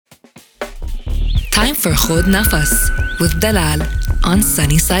time for خود نفس with Dalal on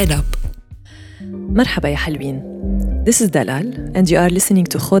Sunny Side Up. مرحبا يا حلوين. This is Dalal and you are listening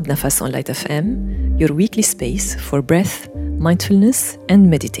to خود نفس on Light FM, your weekly space for breath, mindfulness and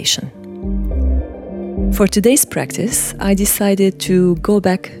meditation. For today's practice, I decided to go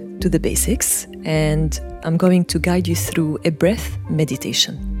back to the basics and I'm going to guide you through a breath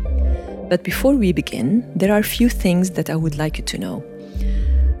meditation. But before we begin, there are a few things that I would like you to know.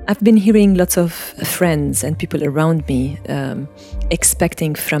 I've been hearing lots of friends and people around me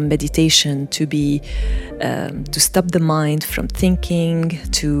expecting from meditation to be to stop the mind from thinking,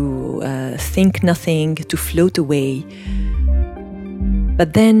 to think nothing, to float away.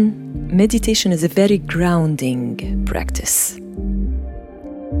 But then meditation is a very grounding practice.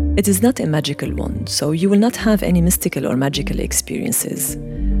 It is not a magical one, so you will not have any mystical or magical experiences.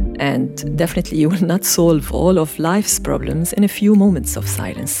 And definitely you will not solve all of life's problems in a few moments of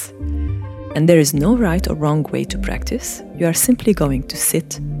silence. And there is no right or wrong way to practice. You are simply going to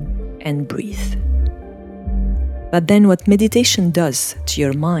sit and breathe. But then what meditation does to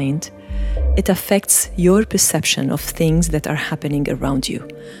your mind, it affects your perception of things that are happening around you,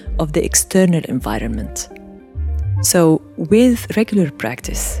 of the external environment. So with regular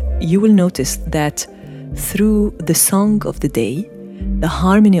practice, you will notice that through the song of the day, the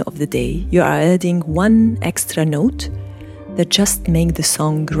harmony of the day, you are adding one extra note that just makes the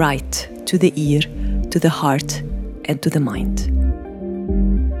song right to the ear, to the heart, and to the mind.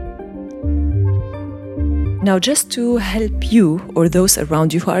 Now, just to help you or those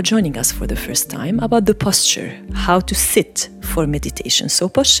around you who are joining us for the first time about the posture, how to sit for meditation. So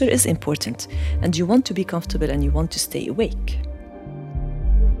posture is important and you want to be comfortable and you want to stay awake.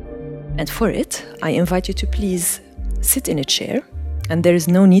 And for it, I invite you to please sit in a chair. And there is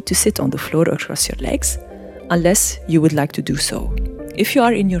no need to sit on the floor or cross your legs unless you would like to do so. If you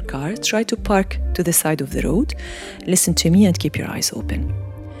are in your car, try to park to the side of the road, listen to me and keep your eyes open.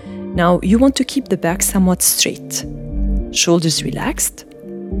 Now, you want to keep the back somewhat straight, shoulders relaxed,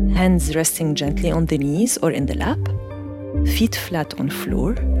 hands resting gently on the knees or in the lap, feet flat on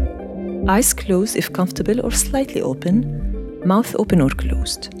floor, eyes closed if comfortable or slightly open, mouth open or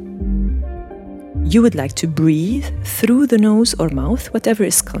closed. You would like to breathe through the nose or mouth, whatever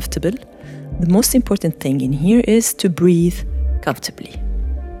is comfortable. The most important thing in here is to breathe comfortably.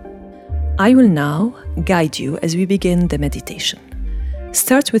 I will now guide you as we begin the meditation.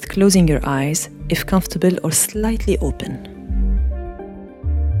 Start with closing your eyes if comfortable or slightly open.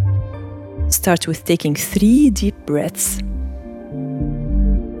 Start with taking 3 deep breaths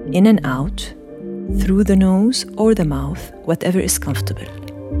in and out through the nose or the mouth, whatever is comfortable.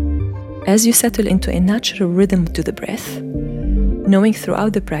 As you settle into a natural rhythm to the breath, knowing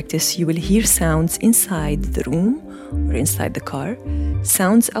throughout the practice you will hear sounds inside the room or inside the car,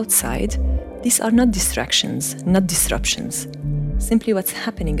 sounds outside. These are not distractions, not disruptions, simply what's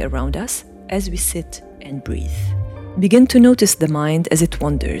happening around us as we sit and breathe. Begin to notice the mind as it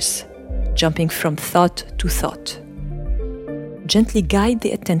wanders, jumping from thought to thought. Gently guide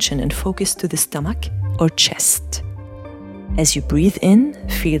the attention and focus to the stomach or chest. As you breathe in,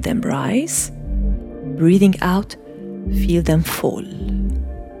 feel them rise. Breathing out, feel them fall.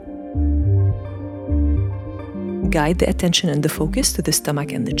 Guide the attention and the focus to the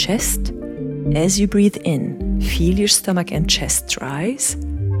stomach and the chest. As you breathe in, feel your stomach and chest rise.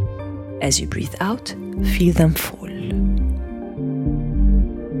 As you breathe out, feel them fall.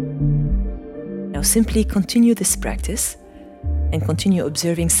 Now simply continue this practice and continue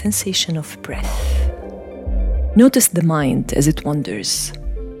observing sensation of breath. Notice the mind as it wanders.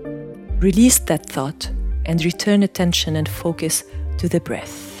 Release that thought and return attention and focus to the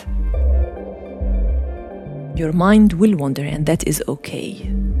breath. Your mind will wander and that is okay.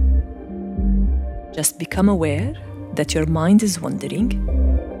 Just become aware that your mind is wandering.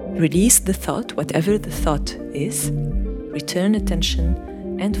 Release the thought, whatever the thought is. Return attention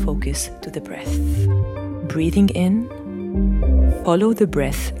and focus to the breath. Breathing in, follow the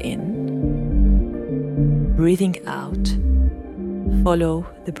breath in. Breathing out, follow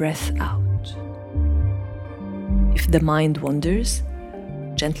the breath out. If the mind wanders,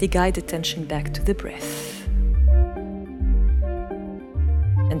 gently guide attention back to the breath.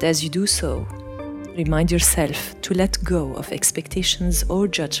 And as you do so, remind yourself to let go of expectations or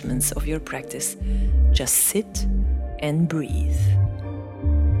judgments of your practice. Just sit and breathe.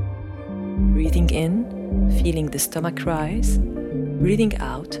 Breathing in, feeling the stomach rise. Breathing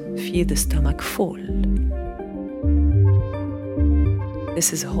out, feel the stomach fall.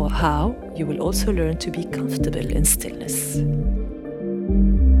 This is how you will also learn to be comfortable in stillness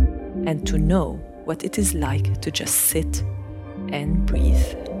and to know what it is like to just sit and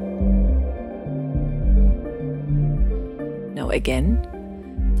breathe.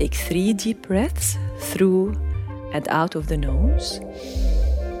 again, take 3 deep breaths through and out of the nose.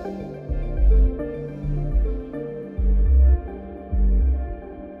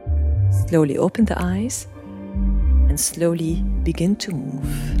 Slowly open the eyes and slowly begin to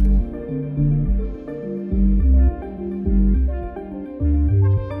move.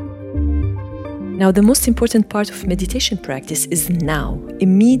 Now, the most important part of meditation practice is now,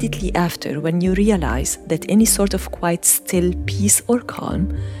 immediately after, when you realize that any sort of quiet, still peace or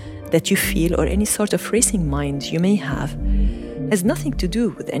calm that you feel, or any sort of racing mind you may have, has nothing to do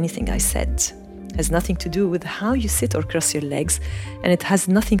with anything I said, has nothing to do with how you sit or cross your legs, and it has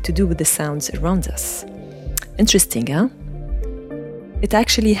nothing to do with the sounds around us. Interesting, huh? It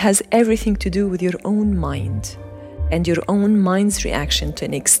actually has everything to do with your own mind and your own mind's reaction to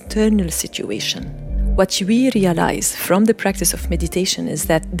an external situation. What we realize from the practice of meditation is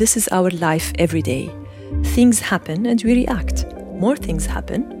that this is our life every day. Things happen and we react. More things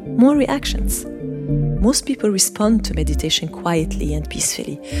happen, more reactions. Most people respond to meditation quietly and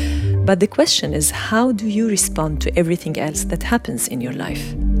peacefully. But the question is, how do you respond to everything else that happens in your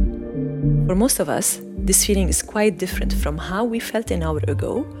life? For most of us, this feeling is quite different from how we felt an hour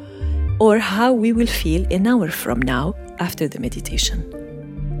ago, or how we will feel an hour from now after the meditation.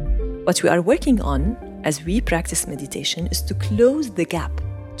 What we are working on as we practice meditation is to close the gap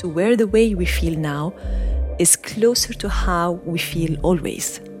to where the way we feel now is closer to how we feel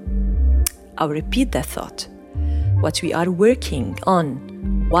always. I'll repeat that thought. What we are working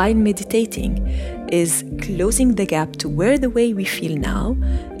on while meditating is closing the gap to where the way we feel now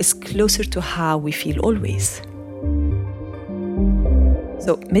is closer to how we feel always.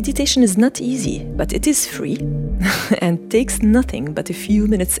 So meditation is not easy, but it is free and takes nothing but a few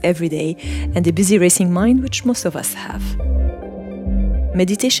minutes every day and a busy racing mind, which most of us have.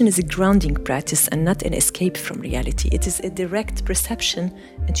 Meditation is a grounding practice and not an escape from reality. It is a direct perception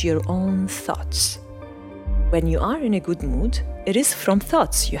into your own thoughts. When you are in a good mood, it is from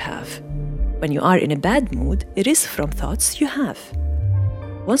thoughts you have. When you are in a bad mood, it is from thoughts you have.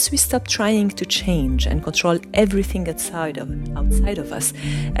 Once we stop trying to change and control everything outside of us,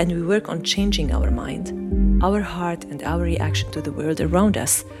 and we work on changing our mind, our heart, and our reaction to the world around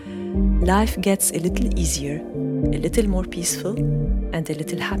us, life gets a little easier, a little more peaceful, and a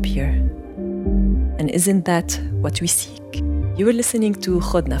little happier. And isn't that what we seek? You are listening to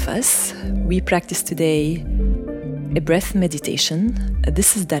Khod Nafas. We practice today a breath meditation.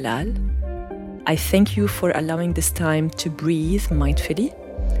 This is Dalal. I thank you for allowing this time to breathe mindfully,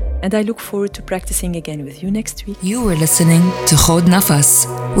 and I look forward to practicing again with you next week. You were listening to Khod Nafas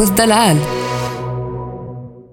with Dalal.